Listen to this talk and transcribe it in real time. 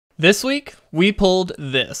This week, we pulled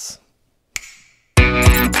this.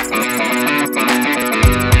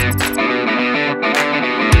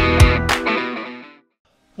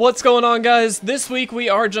 What's going on, guys? This week we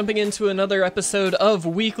are jumping into another episode of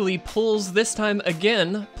Weekly Pulls, this time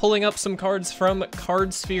again pulling up some cards from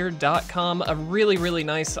Cardsphere.com, a really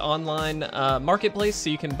nice online marketplace so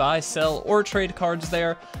you can buy, sell, or trade cards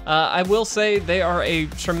there. I will say they are a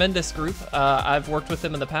tremendous group. I've worked with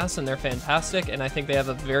them in the past and they're fantastic, and I think they have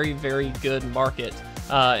a very good market.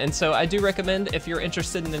 And so I do recommend, if you're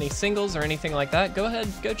interested in any singles or anything like that, go ahead,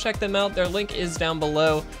 go check them out. Their link is down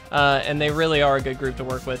below, and they really are a good group to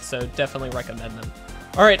work with, so definitely recommend them.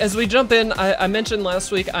 All right, as we jump in, I mentioned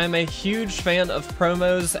last week I'm a huge fan of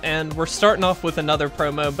promos, and we're starting off with another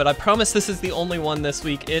promo, but I promise this is the only one this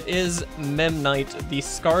week. It is Memnite, the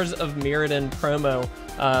Scars of Mirrodin promo.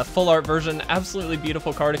 Full art version, absolutely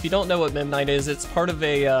beautiful card. If you don't know what Memnite is, it's part of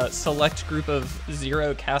a select group of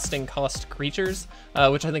 0 casting cost creatures,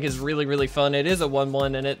 which I think is really fun. It is a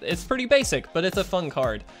 1/1, and it's pretty basic, but it's a fun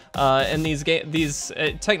card. And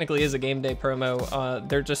it technically is a game day promo.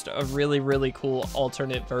 They're just a really cool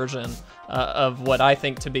alternate version of what I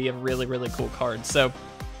think to be a really cool card. So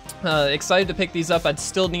excited to pick these up. I'd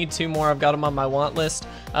still need 2 more. I've got them on my want list,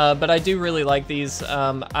 but I do really like these.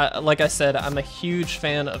 Like I said, I'm a huge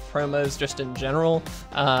fan of promos just in general.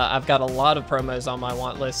 I've got a lot of promos on my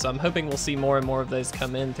want list, so I'm hoping we'll see more and more of those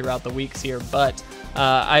come in throughout the weeks here, but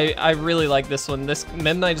I really like this one. This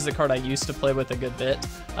Memnite is a card I used to play with a good bit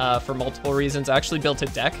for multiple reasons. I actually built a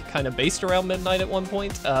deck kind of based around Memnite at one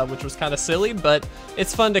point, which was kind of silly, but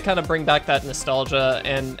it's fun to kind of bring back that nostalgia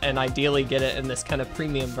and ideally get it in this kind of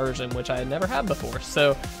premium version, which I had never had before.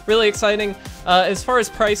 So really exciting. As far as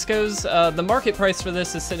price goes, the market price for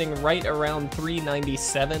this is sitting right around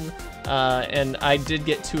 $397, and I did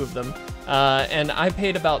get 2 of them. And I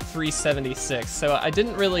paid about $376, so I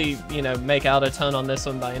didn't really, make out a ton on this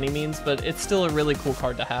one by any means, but it's still a really cool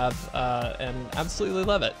card to have, and absolutely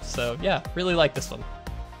love it. So yeah, really like this one.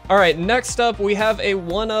 All right, next up we have a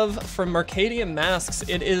one of from Mercadian Masks.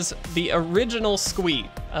 It is the original Squee.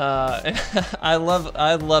 I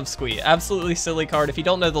love Squee. Absolutely silly card. If you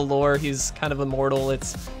don't know the lore, he's kind of immortal.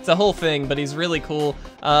 It's a whole thing, but he's really cool.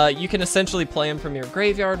 You can essentially play him from your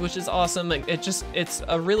graveyard, which is awesome. It's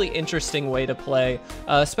a really interesting way to play,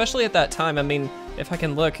 especially at that time. I mean, if I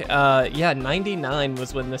can look, yeah, 99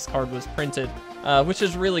 was when this card was printed. Which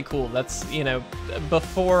is really cool. That's,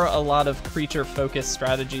 before a lot of creature-focused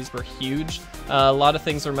strategies were huge. A lot of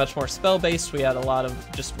things were much more spell-based. We had a lot of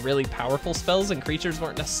just really powerful spells, and creatures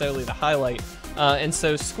weren't necessarily the highlight. And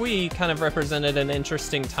so Squee kind of represented an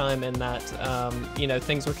interesting time in that,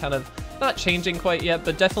 things were kind of not changing quite yet,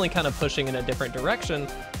 but definitely kind of pushing in a different direction,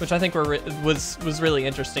 which I think was really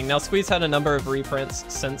interesting. Now, Squee's had a number of reprints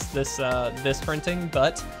since this printing,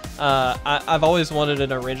 but I've always wanted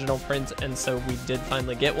an original print, and so we did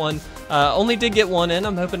finally get one. Only did get one in.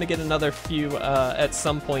 I'm hoping to get another few at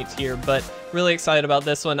some point here, but really excited about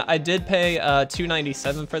this one. I did pay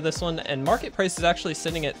 $297 for this one, and market price is actually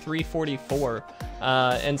sitting at $344.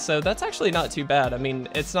 And so that's actually not too bad. I mean,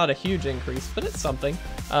 it's not a huge increase, but it's something.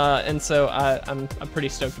 And so I'm pretty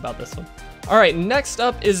stoked about this one. All right, next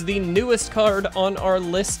up is the newest card on our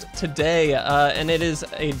list today, and it is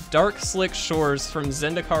a Dark Slick Shores from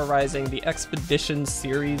Zendikar Rising, the Expedition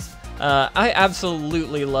series. I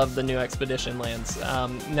absolutely love the new Expedition lands.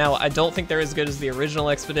 Now, I don't think they're as good as the original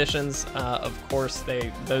Expeditions. Of course,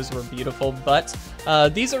 those were beautiful, but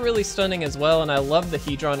these are really stunning as well, and I love the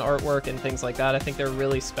Hedron artwork and things like that. I think they're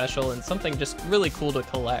really special and something just really cool to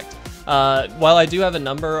collect. While I do have a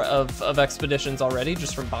number of Expeditions already,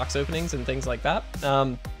 just from box openings and things like that,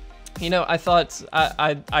 I thought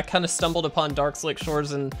I kind of stumbled upon Dark Slick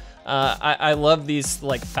Shores, and I love these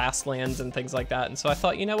like fast lands and things like that, and so I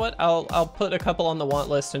thought, you know what, I'll put a couple on the want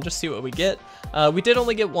list and just see what we get. We did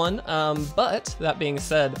only get one, but that being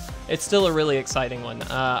said, it's still a really exciting one.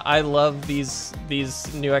 I love these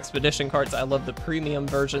new Expedition cards. I love the premium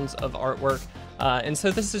versions of artwork, and so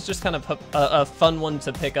this is just kind of a fun one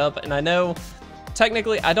to pick up. And I know,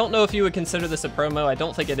 technically, I don't know if you would consider this a promo. I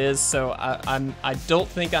don't think it is, so I don't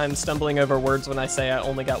think I'm stumbling over words when I say I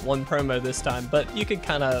only got one promo this time, but you could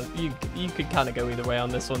kind of go either way on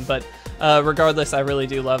this one. But regardless, I really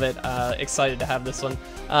do love it. Excited to have this one.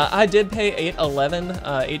 I did pay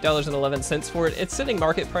 $8.11 for it. It's sitting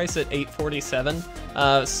market price at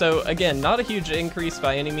 $8.47. So again, not a huge increase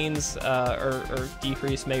by any means, or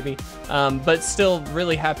decrease maybe, but still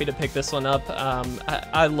really happy to pick this one up.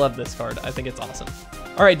 I love this card. I think it's awesome.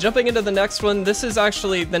 All right, jumping into the next one. This is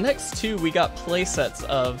actually the next 2 we got play sets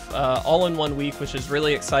of all in one week, which is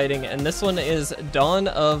really exciting. And this one is Dawn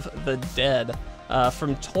of the Dead.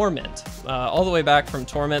 from Torment, all the way back from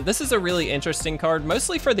Torment. This is a really interesting card,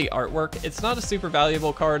 mostly for the artwork. It's not a super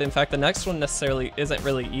valuable card. In fact, the next one necessarily isn't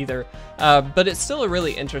really either, but it's still a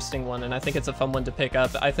really interesting one, and I think it's a fun one to pick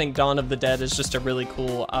up. I think Dawn of the Dead is just a really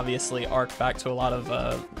cool, obviously, arc back to a lot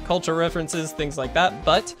of culture references, things like that,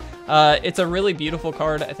 but it's a really beautiful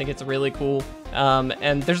card. I think it's really cool,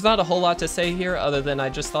 and there's not a whole lot to say here other than I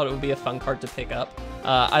just thought it would be a fun card to pick up.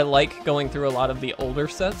 I like going through a lot of the older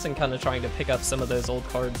sets and kind of trying to pick up some of those old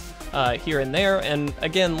cards here and there. And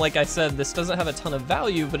again, like I said, this doesn't have a ton of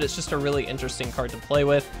value, but it's just a really interesting card to play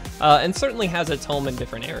with, and certainly has its home in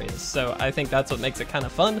different areas. So I think that's what makes it kind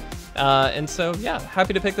of fun. And so yeah,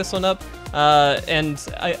 happy to pick this one up. And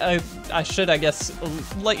I should, I guess,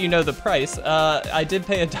 let you know the price. I did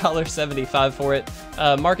pay $1.75 for it.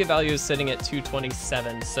 Market value is sitting at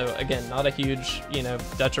 $2.27. So again, not a huge, you know,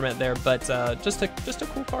 detriment there, but just a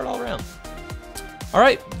cool card all around. All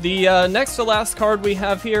right, the next to last card we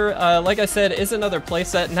have here, like I said, is another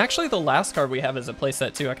playset, and actually the last card we have is a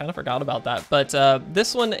playset too. I kind of forgot about that, but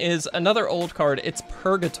this one is another old card. It's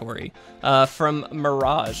Purgatory from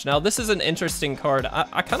Mirage. Now this is an interesting card.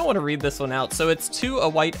 I kind of want to read this one out. So it's 2, a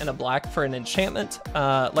white and a black for an enchantment.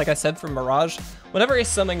 Like I said, from Mirage. Whenever a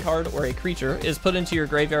summon card or a creature is put into your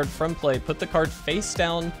graveyard from play, put the card face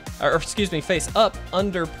down, or excuse me, face up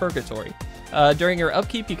under Purgatory. During your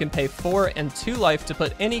upkeep, you can pay 4 and 2 life to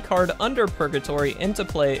put any card under Purgatory into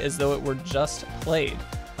play as though it were just played.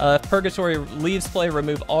 If Purgatory leaves play,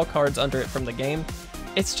 remove all cards under it from the game.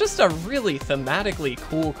 It's just a really thematically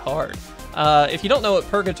cool card. If you don't know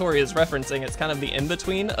what Purgatory is referencing, it's kind of the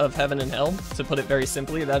in-between of Heaven and Hell, to put it very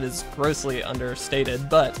simply. That is grossly understated,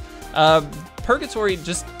 but Purgatory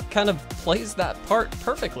just kind of plays that part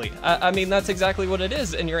perfectly. I mean, that's exactly what it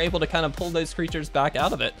is, and you're able to kind of pull those creatures back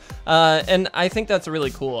out of it. And I think that's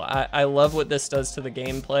really cool. I love what this does to the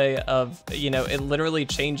gameplay of, you know, it literally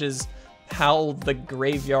changes how the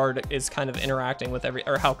graveyard is kind of interacting with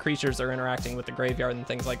or how creatures are interacting with the graveyard and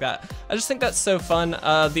things like that. I just think that's so fun.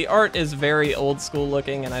 The art is very old school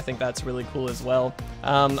looking, and I think that's really cool as well.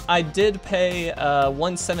 I did pay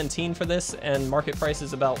 $117 for this, and market price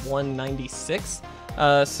is about $196.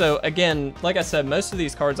 So again, like I said, most of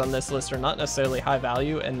these cards on this list are not necessarily high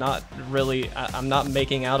value, and not really, I'm not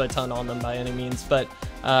making out a ton on them by any means, but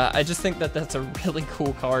I just think that that's a really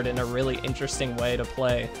cool card and a really interesting way to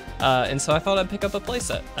play. And so I thought I'd pick up a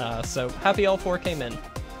playset. So happy all 4 came in.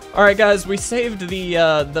 All right, guys, we saved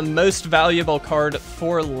the most valuable card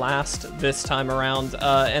for last this time around,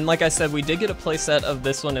 and like I said, we did get a playset of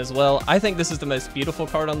this one as well. I think this is the most beautiful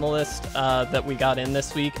card on the list that we got in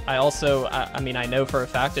this week. I also, I mean, I know for a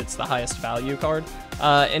fact it's the highest value card,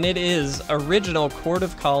 and it is original Court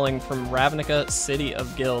of Calling from Ravnica City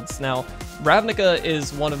of Guilds. Now, Ravnica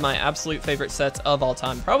is one of my absolute favorite sets of all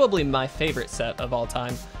time, probably my favorite set of all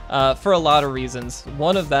time. For a lot of reasons.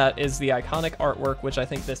 One of that is the iconic artwork, which I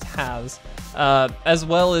think this has, as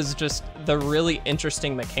well as just the really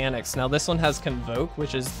interesting mechanics. Now this one has Convoke,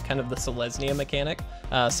 which is kind of the Selesnya mechanic,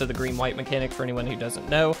 so the green-white mechanic for anyone who doesn't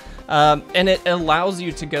know, and it allows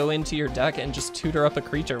you to go into your deck and just tutor up a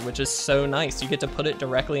creature, which is so nice. You get to put it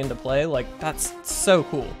directly into play. Like, that's so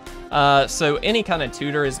cool. So any kind of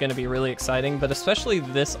tutor is going to be really exciting, but especially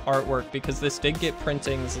this artwork, because this did get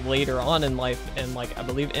printings later on in life in, like, I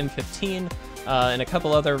believe M15 and a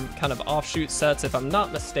couple other kind of offshoot sets, if I'm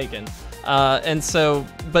not mistaken. And so,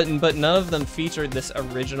 but none of them featured this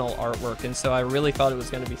original artwork, and so I really thought it was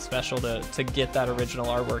going to be special to get that original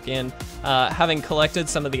artwork in. Having collected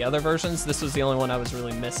some of the other versions, this was the only one I was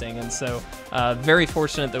really missing, and so very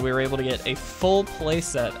fortunate that we were able to get a full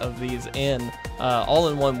playset of these in all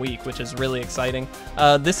in 1 week, which is really exciting.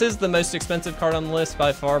 This is the most expensive card on the list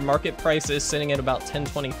by far. Market price is sitting at about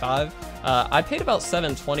 $10.25. I paid about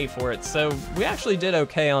 $7.20 for it, so we actually did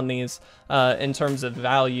okay on these in terms of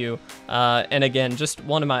value. And again, just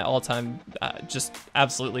one of my all-time, just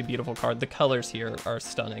absolutely beautiful card. The colors here are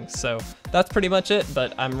stunning. So that's pretty much it,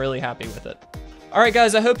 but I'm really happy with it. All right,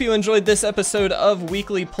 guys, I hope you enjoyed this episode of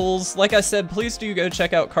Weekly Pulls. Like I said, please do go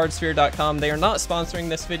check out Cardsphere.com. They are not sponsoring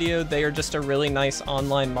this video. They are just a really nice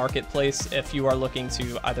online marketplace if you are looking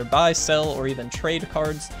to either buy, sell, or even trade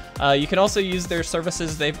cards. You can also use their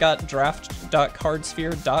services. They've got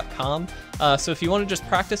draft.cardsphere.com. So if you want to just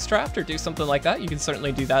practice draft or do something like that, you can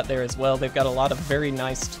certainly do that there as well. They've got a lot of very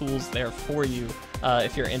nice tools there for you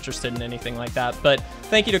if you're interested in anything like that. But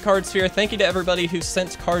thank you to Cardsphere. Thank you to everybody who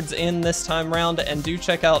sent cards in this time round, and do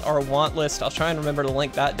check out our want list. I'll try and remember to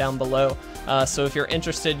link that down below. So if you're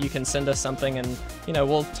interested, you can send us something, and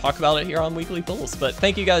we'll talk about it here on Weekly Pulls. But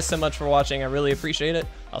thank you guys so much for watching. I really appreciate it.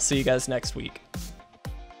 I'll see you guys next week.